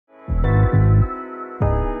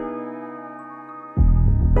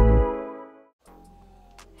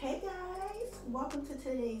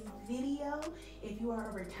today's video. If you are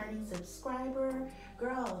a returning subscriber,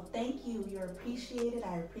 girl, thank you. You're appreciated.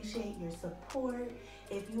 I appreciate your support.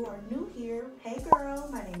 If you are new here, hey girl,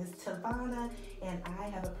 my name is Tavana and I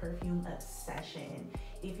have a perfume obsession.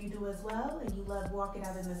 If you do as well and you love walking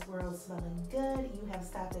out in this world smelling good, you have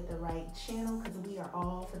stopped at the right channel because we are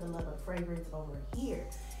all for the love of fragrance over here.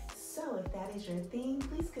 So if that is your thing,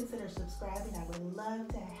 please consider subscribing. I would love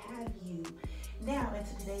to have you. Now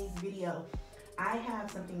into today's video, I have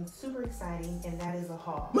something super exciting, and that is a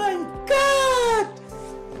haul. My God!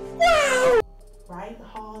 Wow! Right?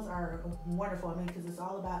 Hauls are wonderful. I mean, because it's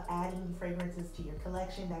all about adding fragrances to your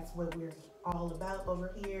collection. That's what we're all about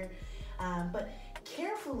over here. But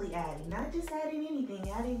carefully adding, not just adding anything,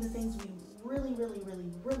 adding the things we really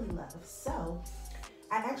love. So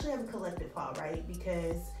I actually have a collective haul, right?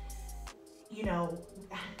 Because you know,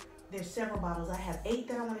 there's several bottles. I have 8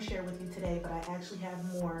 that I want to share with you today, but I actually have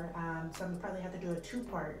more. So I'm probably have to do a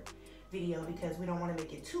 2-part video because we don't want to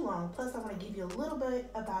make it too long. Plus, I want to give you a little bit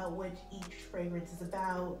about what each fragrance is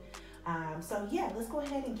about. So yeah, let's go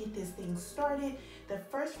ahead and get this thing started. The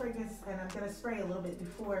first fragrance, and I'm going to spray a little bit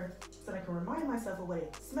before so that I can remind myself of what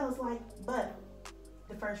it smells like. But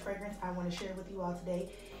the first fragrance I want to share with you all today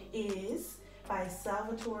is by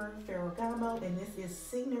Salvatore Ferragamo, and this is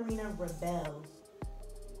Signorina Rebelle.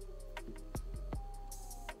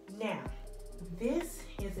 Now, this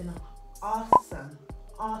is an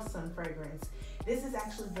awesome fragrance. This is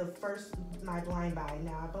actually my blind buy.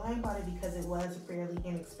 Now, I blind bought it because it was fairly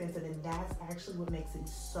inexpensive, and that's actually what makes it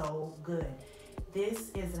so good.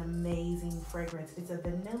 This is an amazing fragrance. It's a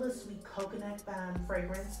vanilla sweet coconut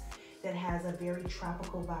fragrance that has a very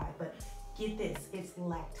tropical vibe, but get this, it's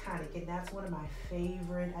lactonic, and that's one of my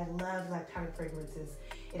favorite. I love lactonic fragrances.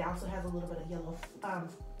 It also has a little bit of yellow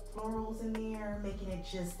florals in there, making it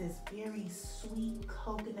just this very sweet,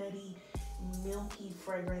 coconutty, milky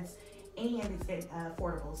fragrance, and it's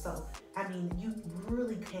affordable. So, I mean, you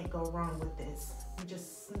really can't go wrong with this. You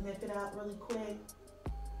just sniff it out really quick.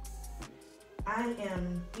 I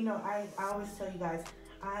am, you know, I always tell you guys,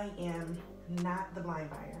 I am not the blind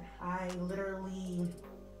buyer. I literally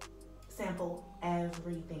sample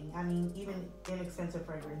everything. I mean, even inexpensive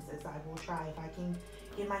fragrances, I will try. If I can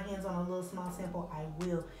get my hands on a little small sample, I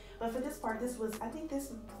will. But for this part, I think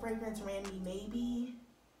this fragrance ran me maybe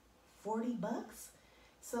 40 bucks.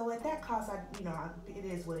 So at that cost, it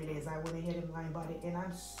is what it is. I went ahead and blind bought it, and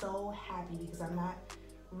I'm so happy because I'm not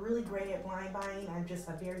really great at blind buying. I'm just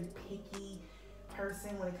a very picky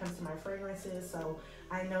person when it comes to my fragrances, so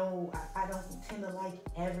I know I don't tend to like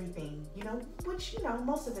everything, you know, which, you know,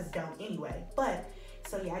 most of us don't anyway. But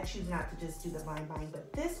so yeah, I choose not to just do the blind buying.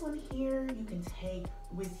 But this one here, you can take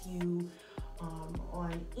with you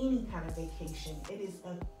on any kind of vacation. It is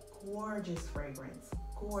a gorgeous fragrance,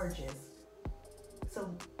 gorgeous.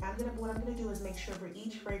 So what I'm gonna do is make sure for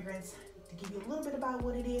each fragrance to give you a little bit about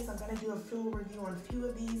what it is. I'm going to do a full review on a few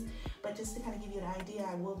of these, but just to kind of give you an idea,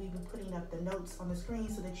 I will be putting up the notes on the screen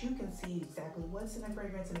so that you can see exactly what's in the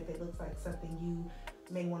fragrance and if it looks like something you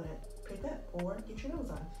may want to pick up or get your nose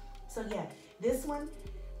on. So yeah, this one,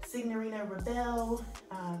 Signorina Rebelle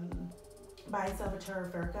by Salvatore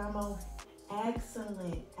Ferragamo.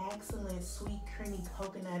 Excellent sweet creamy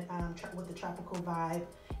coconut with the tropical vibe.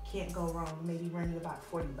 Can't go wrong. Maybe running about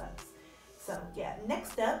 40 bucks. So yeah,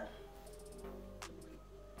 next up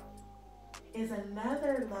is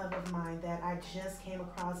another love of mine that I just came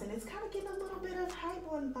across, and it's kind of getting a little bit of hype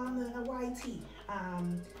on the YT.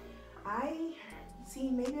 I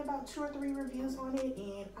seen maybe about 2 or 3 reviews on it,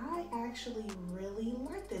 and I actually really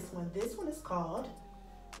like this one. This one is called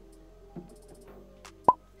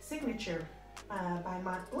Signature by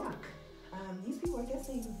Mont Blanc. These people, I guess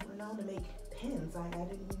they were known to make pens. I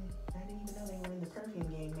didn't even know they were in the perfume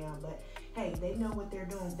game now, but hey, they know what they're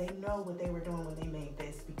doing. They know what they were doing when they made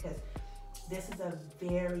this, because this is a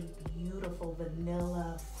very beautiful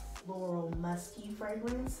vanilla, floral, musky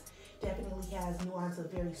fragrance. Definitely has nuance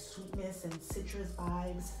of very sweetness and citrus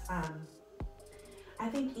vibes. I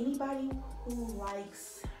think anybody who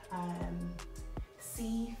likes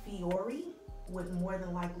C. Fiori would more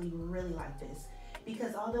than likely really like this,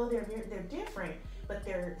 because although they're different, but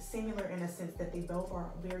they're similar in a sense that they both are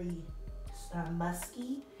very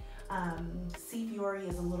musky. C. Fiori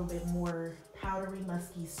is a little bit more powdery,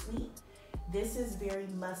 musky, sweet. This is very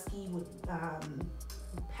musky with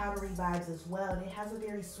powdery vibes as well, and it has a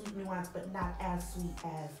very sweet nuance, but not as sweet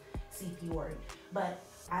as C. Fiori. But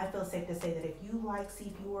I feel safe to say that if you like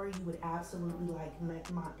C. Fiori, you would absolutely like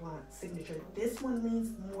Mont Blanc Signature. This one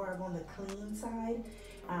leans more on the clean side,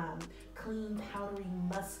 clean, powdery,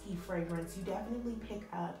 musky fragrance. You definitely pick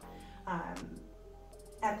up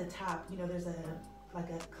at the top, you know, there's a like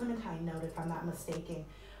a clementine note, if I'm not mistaken,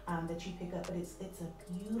 that you pick up. But it's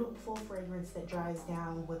a beautiful fragrance that dries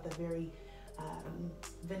down with a very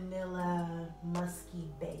vanilla, musky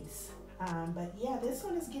base. But yeah, this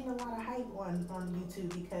one is getting a lot of hype on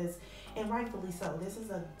YouTube because, and rightfully so, this is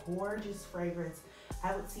a gorgeous fragrance.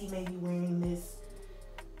 I would see maybe wearing this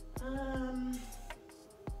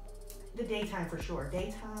the daytime for sure.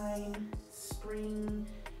 Daytime, spring,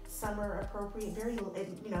 summer appropriate. Very,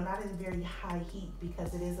 not in very high heat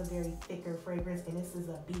because it is a very thicker fragrance, and this is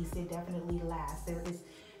a beast. It definitely lasts.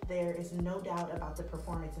 There is no doubt about the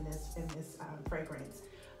performance in this fragrance.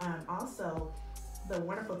 Also, the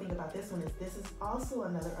wonderful thing about this one is this is also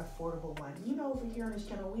another affordable one. Over here on this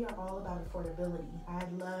channel, we are all about affordability. I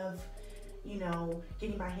love,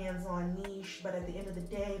 getting my hands on niche, but at the end of the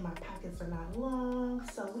day, my pockets are not long.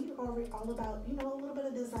 So we are all about, a little bit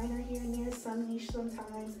of designer here and there, some niche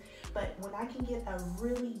sometimes. But when I can get a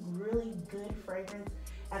really, really good fragrance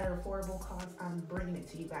at an affordable cost, I'm bringing it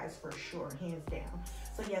to you guys for sure, hands down.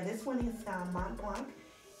 So yeah, this one is Mont Blanc,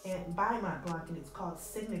 and by Mont Blanc, and it's called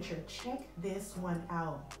Signature. Check this one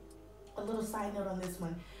out. A little side note on this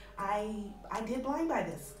one. I did blind buy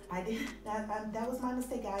this. I did. That was my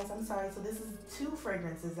mistake, guys. I'm sorry. So this is 2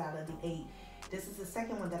 fragrances out of the 8. This is the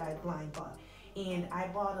second one that I blind bought. And I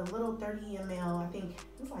bought a little 30 ml. I think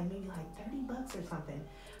it was maybe like 30 bucks or something.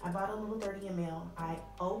 I bought a little 30 ml. I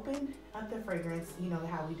opened up the fragrance. You know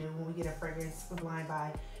how we do when we get a fragrance for blind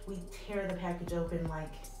buy. We tear the package open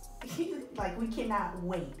like we cannot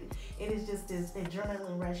wait. It is just this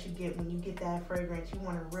adrenaline rush you get when you get that fragrance. You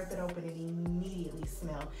want to rip it open and immediately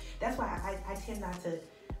smell. That's why I tend not to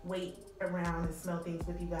wait around and smell things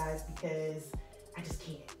with you guys because I just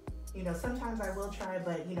can't. Sometimes I will try,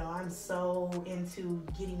 but I'm so into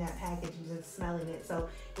getting that package and just smelling it. So,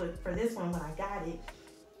 but for this one, when I got it,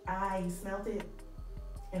 I smelled it,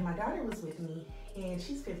 and my daughter was with me, and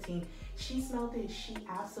she's 15. She smelled it. She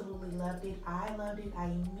absolutely loved it. I loved it. I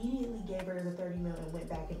immediately gave her the 30 ml and went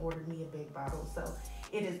back and ordered me a big bottle. So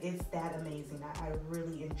it's that amazing. I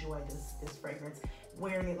really enjoy this fragrance.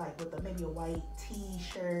 Wearing it like with maybe a white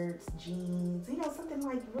t-shirt, jeans, something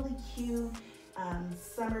like really cute,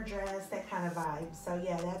 summer dress, that kind of vibe. So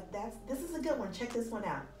yeah, this is a good one. Check this one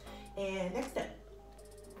out. And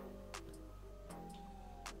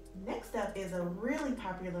Next up is a really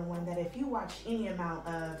popular one that if you watch any amount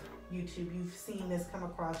of YouTube, you've seen this come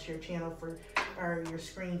across your channel or your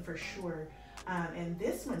screen for sure. And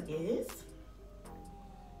this one is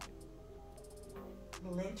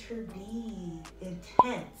Letter D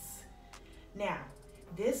Intense. Now,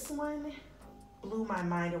 this one blew my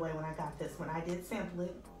mind away when I got this one. I did sample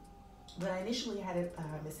it, but I initially had it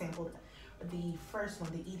sampled the first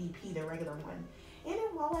one, the EDP, the regular one. And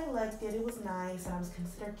while I liked it, it was nice, and I was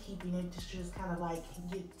considering keeping it just kind of like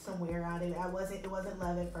get some wear out of it. It wasn't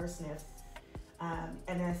love at first sniff.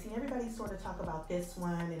 And I seen everybody sort of talk about this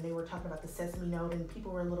one, and they were talking about the sesame note, and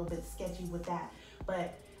people were a little bit sketchy with that.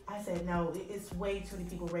 But I said, no, it's way too many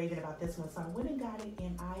people raving about this one. So I went and got it,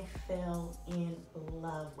 and I fell in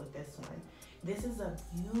love with this one. This is a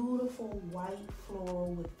beautiful white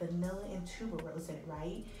floral with vanilla and tuberose in it,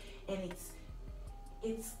 right? And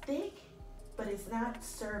it's thick, but it's not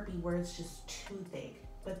syrupy where it's just too thick.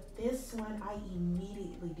 But this one, I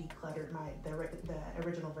immediately decluttered the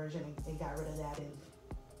original version and got rid of that, and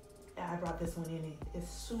I brought this one in as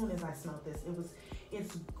soon as I smelled this.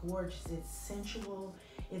 It's gorgeous, it's sensual,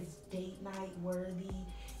 it's date night worthy.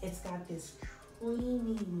 It's got this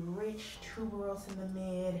creamy, rich tuberose in the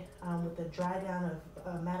mid with the dry down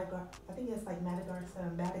of Madagascar. I think it's like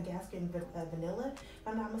Madagascan vanilla, if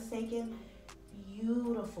I'm not mistaken.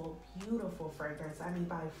 Beautiful, beautiful fragrance. I mean,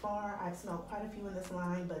 by far, I've smelled quite a few in this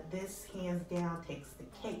line, but this hands down takes the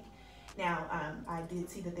cake. Now, I did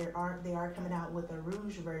see that they are coming out with a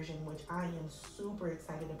rouge version, which I am super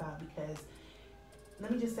excited about because,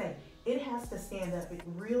 let me just say, it has to stand up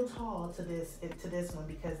real tall to this one,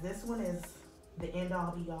 because this one is the end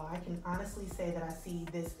all be all. I can honestly say that I see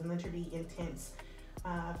this Letter-D Intense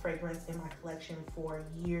fragrance in my collection for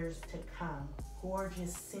years to come.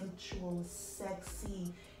 Gorgeous, sensual,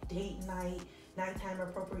 sexy, date night, nighttime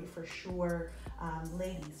appropriate for sure.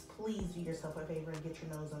 Ladies, please do yourself a favor and get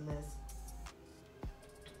your nose on this.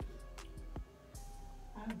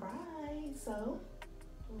 All right, so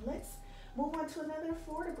let's move on to another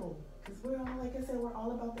affordable, because we're all, like I said, we're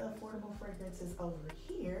all about the affordable fragrances over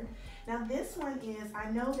here. Now this one is, I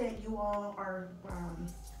know that you all are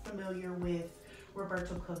familiar with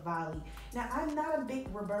Roberto Cavalli. Now, I'm not a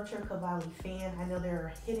big Roberto Cavalli fan. I know there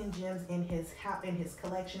are hidden gems in his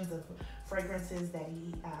collections of fragrances that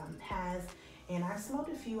he has, and I've smelled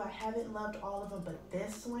a few. I haven't loved all of them, but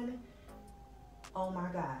this one, Oh my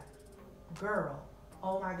God. Girl,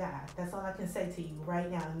 oh my God. That's all I can say to you right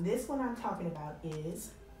now. And this one I'm talking about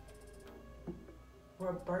is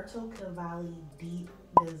Roberto Cavalli Deep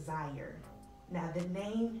Desire. Now the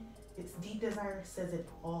name, it's Deep Desire, says it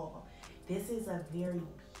all. This is a very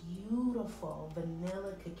beautiful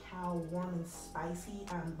vanilla cacao, warm and spicy,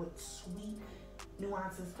 with sweet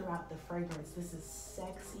nuances throughout the fragrance. This is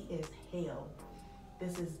sexy as hell.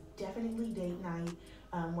 This is definitely date night,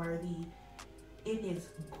 worthy. It is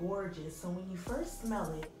gorgeous. So when you first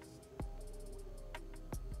smell it,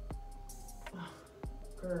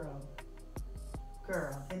 oh,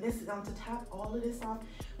 girl, and this is on to top all of this off.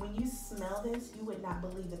 When you smell this, you would not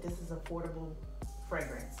believe that this is affordable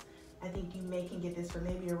fragrance. I think you can get this for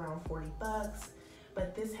maybe around 40 bucks,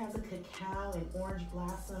 but this has a cacao and orange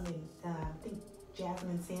blossom and I think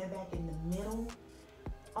jasmine sandback in the middle.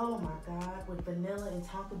 Oh my God, with vanilla and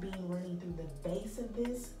tonka bean running through the base of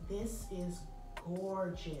this is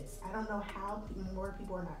gorgeous. I don't know how more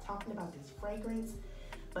people are not talking about this fragrance,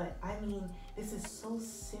 but I mean, this is so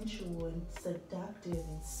sensual and seductive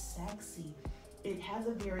and sexy. It has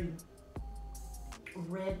a very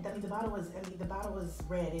red, the bottle is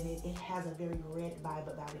red and it has a very red vibe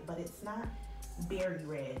about it, but it's not berry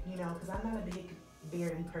red, you know, because I'm not a big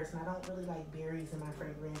berry person. I don't really like berries in my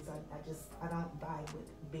fragrance. I don't vibe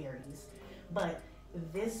with berries. But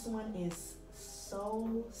this one is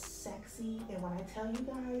so sexy, and when I tell you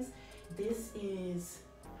guys, this is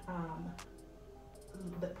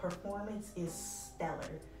the performance is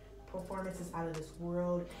stellar. Performance is out of this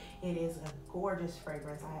world. It is a gorgeous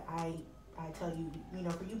fragrance. I tell you, you know,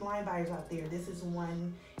 for you blind buyers out there, this is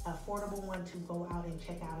one affordable one to go out and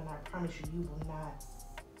check out, and I promise you, you will not,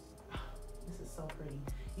 this is so pretty,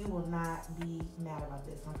 you will not be mad about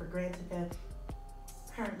this. For Grantica,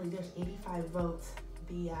 currently there's 85 votes.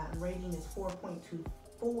 The rating is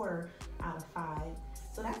 4.24 out of 5.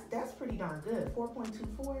 So that's pretty darn good.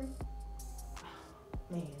 4.24.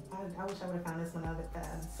 Man, I wish I would have found this one out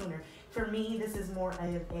sooner. For me, this is more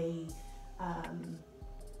of a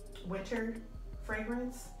winter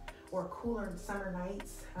fragrance or cooler summer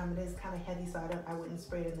nights. It is kind of heavy, so I wouldn't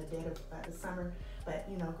spray it in the dead of the summer. But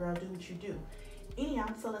you know, girl, do what you do.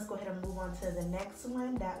 Anyhow, so let's go ahead and move on to the next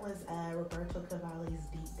one. That was Roberto Cavalli's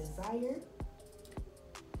Deep Desire.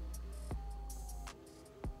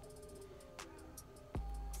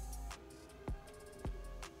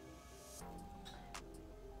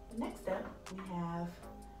 Next up, we have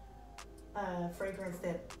a fragrance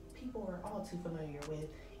that people are all too familiar with,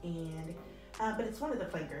 and but it's one of the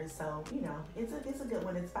flankers, so you know it's a good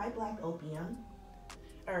one. It's by Black Opium,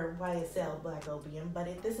 or YSL Black Opium,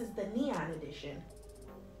 but this is the Neon edition.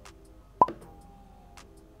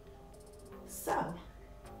 So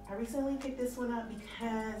I recently picked this one up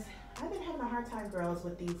because I've been having a hard time, girls,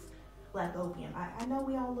 with these Black Opium. I know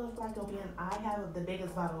we all love Black Opium. I have the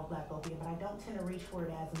biggest bottle of Black Opium, but I don't tend to reach for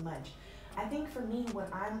it as much. I think for me,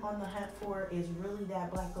 what I'm on the hunt for is really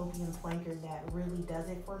that Black Opium flanker that really does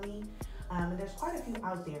it for me. And there's quite a few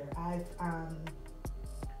out there. I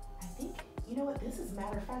think, you know what, this is,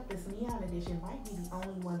 matter of fact, this Neon edition might be the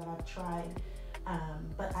only one that I've tried.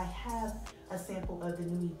 But I have a sample of the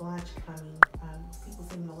Nuit Blanche coming. People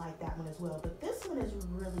seem to like that one as well. But this one is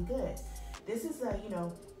really good. This is a, you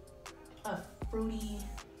know, a fruity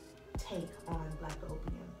take on Black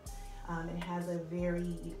Opium. It has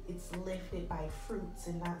it's lifted by fruits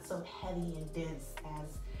and not so heavy and dense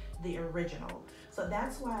as the original. So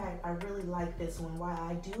that's why I really like this one. Why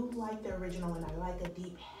I do like the original, and I like a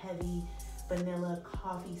deep, heavy vanilla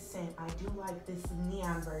coffee scent. I do like this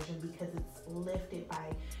Neon version because it's lifted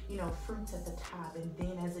by, you know, fruits at the top, and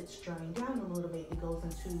then as it's drying down a little bit, it goes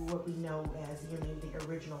into what we know as, you know, the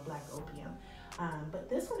original Black Opium. But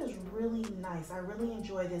this one is really nice. I really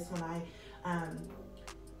enjoy this one.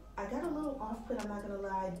 I got a little off put, I'm not gonna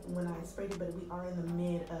lie, when I sprayed it, but we are in the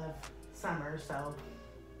mid of summer, so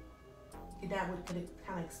that could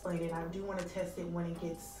kind of explain it. I do want to test it when it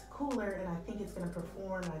gets cooler, and I think it's going to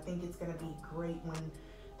perform. I think it's going to be great when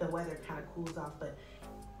the weather kind of cools off, but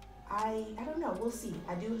I don't know, we'll see.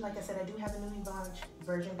 Like I said, I do have the Nuit Blanche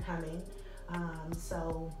version coming.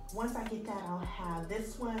 So once I get that, I'll have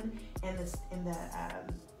this one and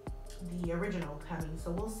the original coming.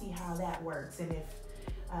 So we'll see how that works, and if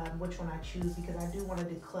which one I choose, because I do want to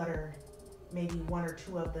declutter maybe one or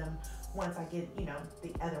two of them once I get, you know,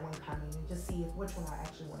 the other one coming, and just see which one I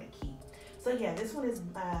actually want to keep. So yeah, this one is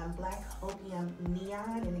Black Opium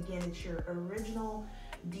Neon, and again, it's your original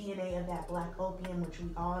DNA of that Black Opium, which we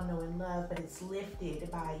all know and love, but it's lifted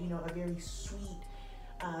by, you know, a very sweet,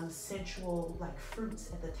 sensual, like fruits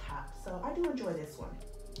at the top. So I do enjoy this one.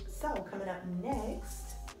 So coming up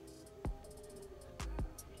next,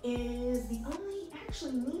 is the only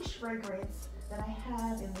actually niche fragrance that I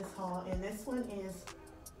have in this haul, and this one is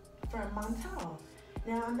from Montal.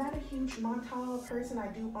 Now, I'm not a huge Montal person. I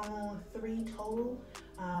do own 3 total,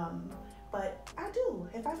 but I do.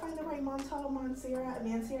 If I find the right Montal,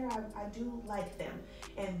 Mancera, I do like them.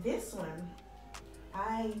 And this one,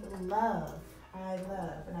 I love,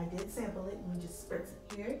 and I did sample it. Let me just spritz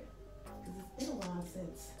it here, because it's been a while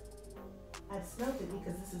since I've smelled it,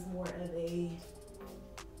 because this is more of a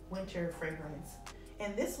winter fragrance.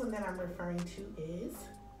 And this one that I'm referring to is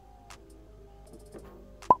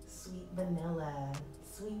Sweet Vanilla.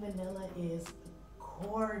 Sweet Vanilla is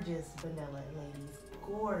gorgeous vanilla, ladies.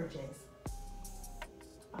 Gorgeous.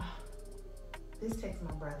 Oh, this takes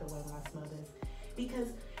my breath away when I smell this. Because,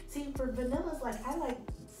 see, for vanillas, like,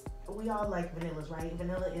 we all like vanillas, right?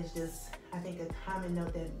 Vanilla is just, I think, a common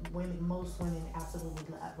note that most women absolutely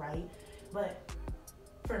love, right? But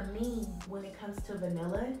for me, when it comes to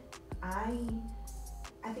vanilla,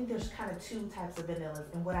 I think there's kind of 2 types of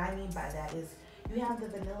vanillas. And what I mean by that is, you have the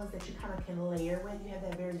vanillas that you kind of can layer with. You have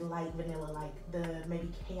that very light vanilla, like the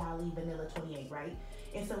maybe Kayali Vanilla 28, right?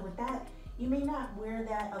 And so with that, you may not wear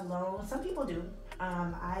that alone. Some people do.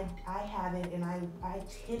 I have it, and I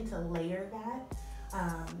tend to layer that.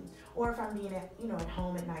 Or if I'm being at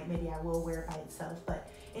home at night, maybe I will wear it by itself. But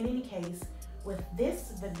in any case, with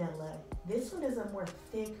this vanilla, this one is a more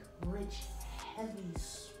thick, rich, heavy,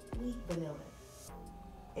 sweet vanilla.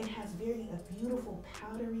 It has a beautiful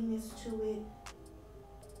powderiness to it.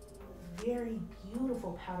 Very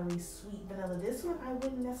beautiful, powdery, sweet vanilla. This one I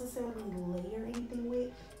wouldn't necessarily layer anything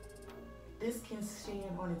with. This can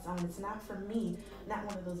stand on its own. It's not, for me, not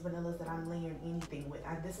one of those vanillas that I'm layering anything with.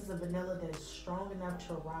 This is a vanilla that is strong enough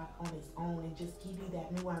to rock on its own and just give you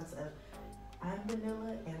that nuance of, I'm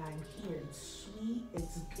vanilla and I'm here. It's sweet,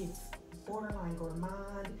 it's borderline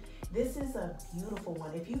gourmand. This is a beautiful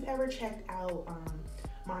one. If you've ever checked out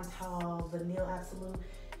Montal Vanille Absolute,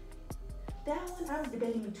 that one, I was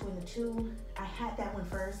debating between the 2. I had that one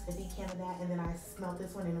first, a decan of that, and then I smelled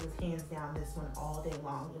this one, and it was hands down this one all day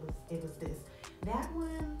long. It was this. That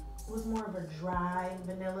one was more of a dry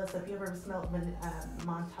vanilla. So if you ever smelled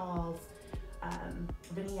Montal's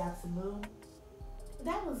Vanille Absolute,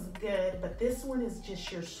 that was good. But this one is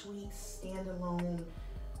just your sweet, standalone,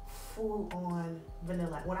 full-on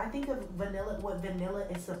vanilla. When I think of vanilla, what vanilla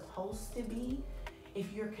is supposed to be,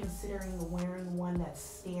 if you're considering wearing one that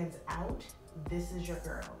stands out, this is your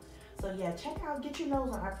girl. So yeah, get your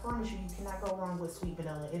nose on. I promise you, you cannot go wrong with Sweet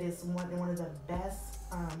Vanilla. It is one of the best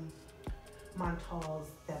Montals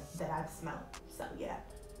that I've smelled. So yeah,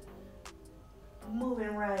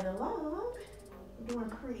 moving right along, doing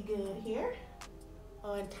pretty good here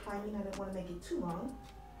on timing. I didn't want to make it too long.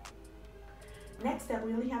 Next up,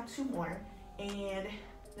 we only have 2 more, and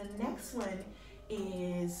the next one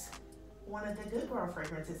is one of the Good Girl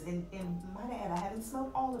fragrances, and might add, I haven't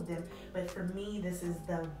smelled all of them, but for me, this is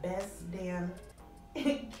the best damn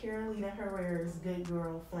Carolina Herrera's Good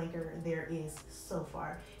Girl flanker there is so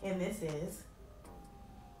far, and this is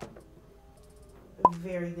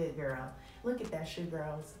very Good Girl. Look at that shoe,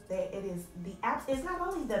 girls. It's not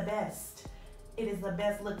only the best, it is the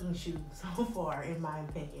best looking shoe so far, in my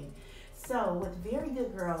opinion. So with Very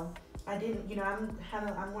Good Girl, I didn't,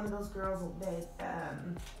 I'm one of those girls that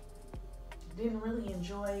didn't really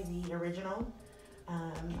enjoy the original.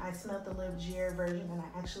 I smelled the Ligier version, and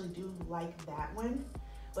I actually do like that one.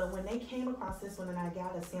 But when they came across this one and I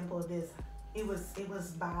got a sample of this, it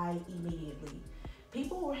was buy immediately.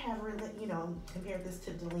 People have really, compared this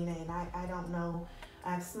to Delina, and I don't know.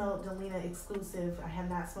 I've smelled Delina exclusive. I have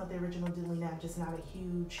not smelled the original Delina. I'm just not a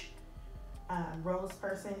huge rose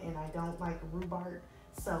person, and I don't like rhubarb.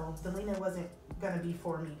 So Delina wasn't gonna be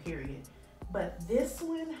for me, period. But this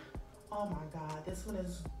one, oh my God, this one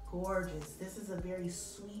is gorgeous. This is a very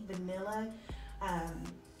sweet vanilla.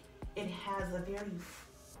 It has a very,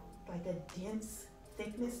 like a dense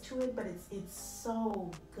thickness to it, but it's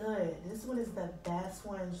so good. This one is the best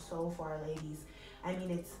one so far, ladies. I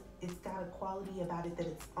mean, it's got a quality about it that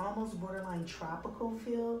it's almost borderline tropical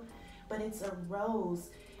feel, but it's a rose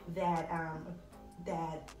that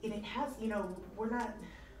and it has, we're not,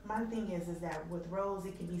 my thing is that with rose,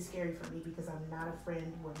 it can be scary for me because I'm not a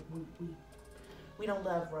friend when we don't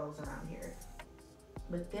love rose around here.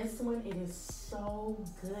 But this one, it is so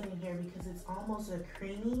good in here because it's almost a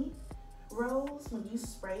creamy rose. When you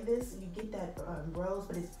spray this, you get that rose,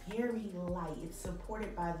 but it's very light. It's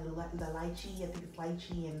supported by the lychee. I think it's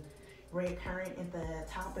lychee and red currant at the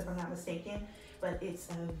top, if I'm not mistaken. But it's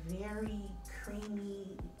a very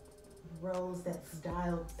creamy, rose that's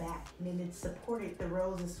dialed back, and then it's supported. The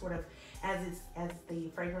rose is sort of as the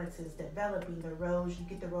fragrance is developing. The rose, you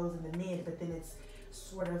get the rose in the mid, but then it's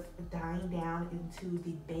sort of dying down into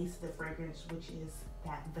the base of the fragrance, which is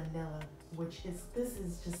that vanilla. This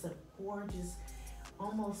is just a gorgeous,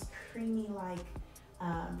 almost creamy like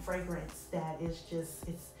fragrance that is just,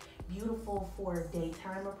 it's beautiful for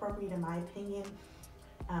daytime appropriate in my opinion.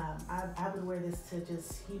 I would wear this to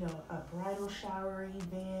just, you know, a bridal shower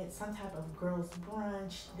event, some type of girls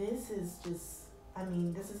brunch. This is just, I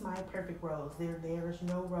mean, this is my perfect rose. There's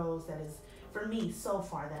no rose that is, for me so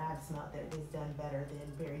far, that I've smelled that is done better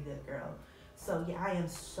than Very Good Girl. So yeah, I am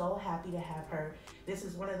so happy to have her. This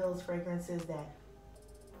is one of those fragrances that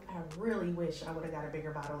I really wish I would have got a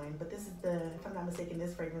bigger bottle in, but this is the, if I'm not mistaken,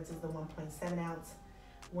 this fragrance is the 1.7 ounce.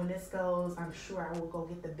 When this goes, I'm sure I will go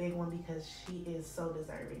get the big one because she is so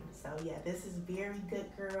deserving. So yeah, this is Very Good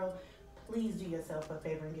Girl. Please do yourself a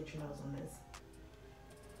favor and get your nose on this.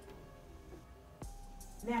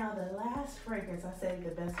 Now the last fragrance, I saved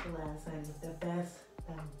the best for last, honey. The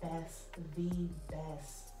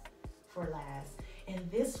best for last.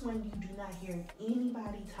 And this one you do not hear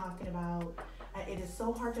anybody talking about. It is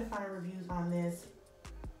so hard to find reviews on this.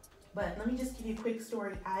 But let me just give you a quick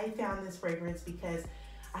story. I found this fragrance because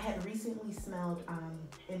I had recently smelled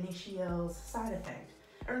Initio's Side Effect.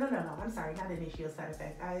 Or no, I'm sorry, not Initio's Side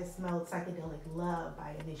Effect. I smelled Psychedelic Love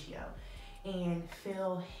by Initio and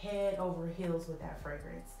fell head over heels with that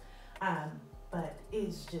fragrance. But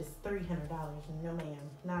it's just $300. No ma'am,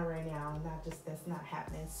 not right now. That's not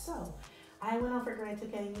happening. So I went on for Grand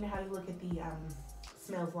Today. You know how you look at the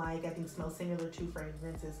smells like, I think smells similar to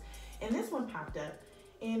fragrances. And this one popped up.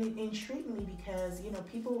 And it intrigued me because, you know,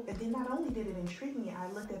 people, and then not only did it intrigue me, I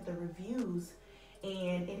looked at the reviews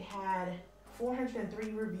and it had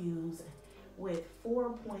 403 reviews with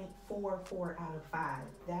 4.44 out of 5.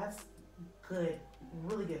 That's good,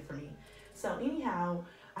 really good for me. So anyhow,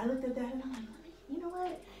 I looked at that and I'm like, you know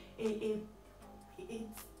what? It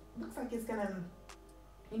looks like it's gonna,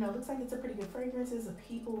 you know, looks like it's a pretty good fragrance.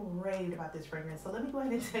 People raved about this fragrance. So let me go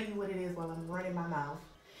ahead and tell you what it is while I'm running my mouth.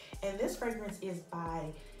 And this fragrance is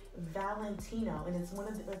by Valentino, and it's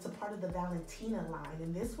a part of the Valentina line.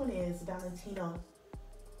 And this one is Valentino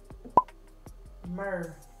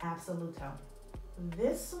Myrrh Absoluto.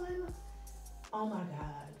 This one, oh my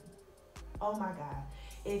God.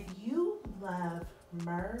 If you love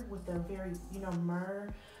myrrh with a very, you know,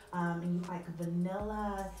 myrrh, and you like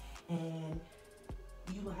vanilla, and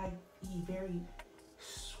you like a very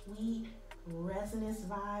sweet, resinous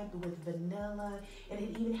vibe with vanilla, and it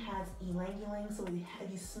even has ylang-ylang, so you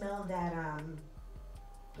smell that,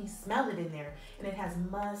 you smell it in there, and it has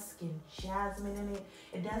musk and jasmine in it.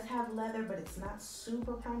 It does have leather, but it's not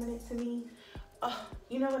super prominent to me. Oh,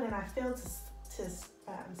 you know what, and I failed to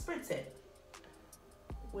spritz it,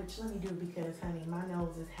 which let me do because, honey, my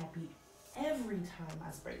nose is happy every time I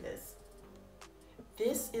spray this.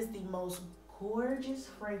 This is the most gorgeous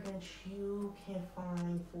fragrance you can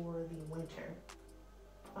find for the winter.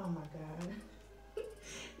 Oh my God.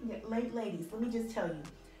 Ladies, let me just tell you,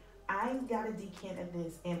 I got a decant of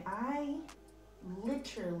this and I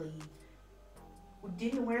literally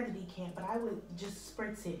didn't wear the decant, but I would just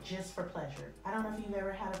spritz it just for pleasure. I don't know if you've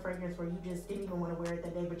ever had a fragrance where you just didn't even want to wear it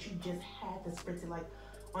that day, but you just had to spritz it like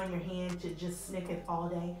on your hand to just sniff it all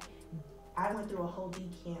day. I went through a whole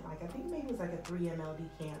decant, like I think maybe it was like a 3 ml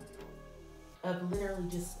decant of literally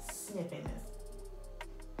just sniffing this.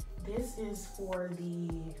 This is for the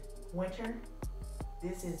winter.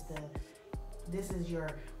 This is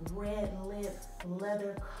your red lip,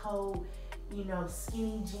 leather coat, you know,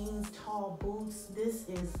 skinny jeans, tall boots. This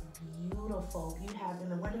is beautiful. You have in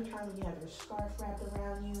the wintertime when you have your scarf wrapped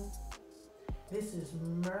around you. This is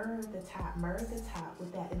myrrh at the top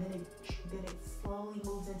with that, and then it slowly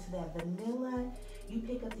moves into that vanilla. You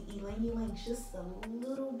pick up the ylang-ylang just a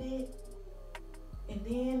little bit, and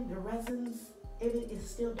then the resins, it is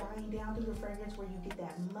still dying down through the fragrance where you get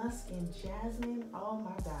that musk and jasmine. Oh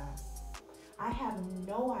my God. I have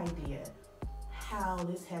no idea how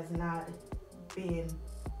this has not been,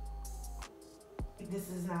 this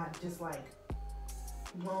is not just like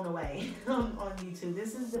blown away on YouTube.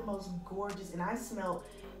 This is the most gorgeous, and I smelled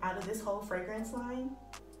out of this whole fragrance line,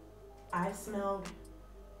 I've smelled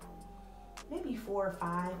maybe 4 or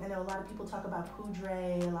 5. I know a lot of people talk about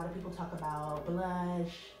poudre, a lot of people talk about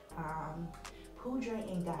blush. Poudre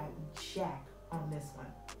ain't got jack on this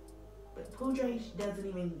one. But poudre doesn't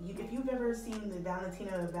even, if you've ever seen the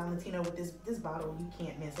Valentino with this bottle, you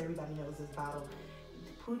can't miss. Everybody knows this bottle.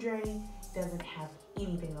 Poudre doesn't have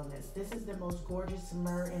anything on this. This is the most gorgeous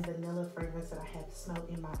myrrh and vanilla fragrance that I have smelled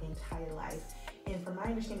in my entire life. And from my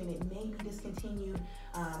understanding, it may be discontinued,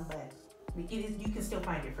 but you can still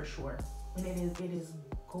find it for sure. And it is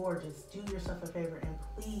gorgeous. Do yourself a favor and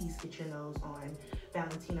please get your nose on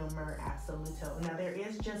Valentino Myrrh Assoluto. Now there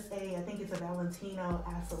is just I think it's a Valentino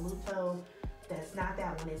Assoluto. That's not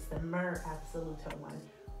that one. It's the Myrrh Assoluto one.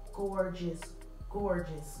 Gorgeous,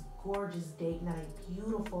 gorgeous, gorgeous date night.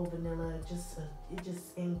 Beautiful vanilla. It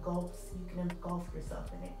just engulfs. You can engulf yourself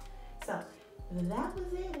in it. So that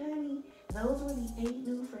was it, honey. Those were the 8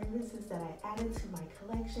 new fragrances that I added to my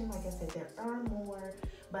collection. Like I said, there are more,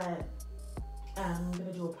 but I'm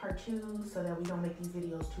gonna do a part 2 so that we don't make these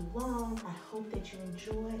videos too long. I hope that you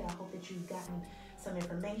enjoyed. I hope that you've gotten some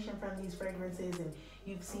information from these fragrances and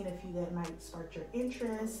you've seen a few that might spark your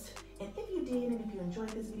interest. And if you did, and if you enjoyed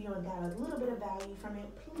this video and got a little bit of value from it,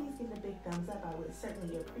 please give it a big thumbs up. I would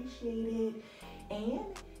certainly appreciate it.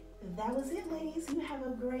 And that was it, ladies. You have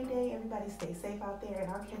a great day. Everybody stay safe out there,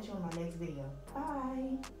 and I'll catch you in my next video.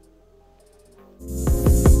 Bye.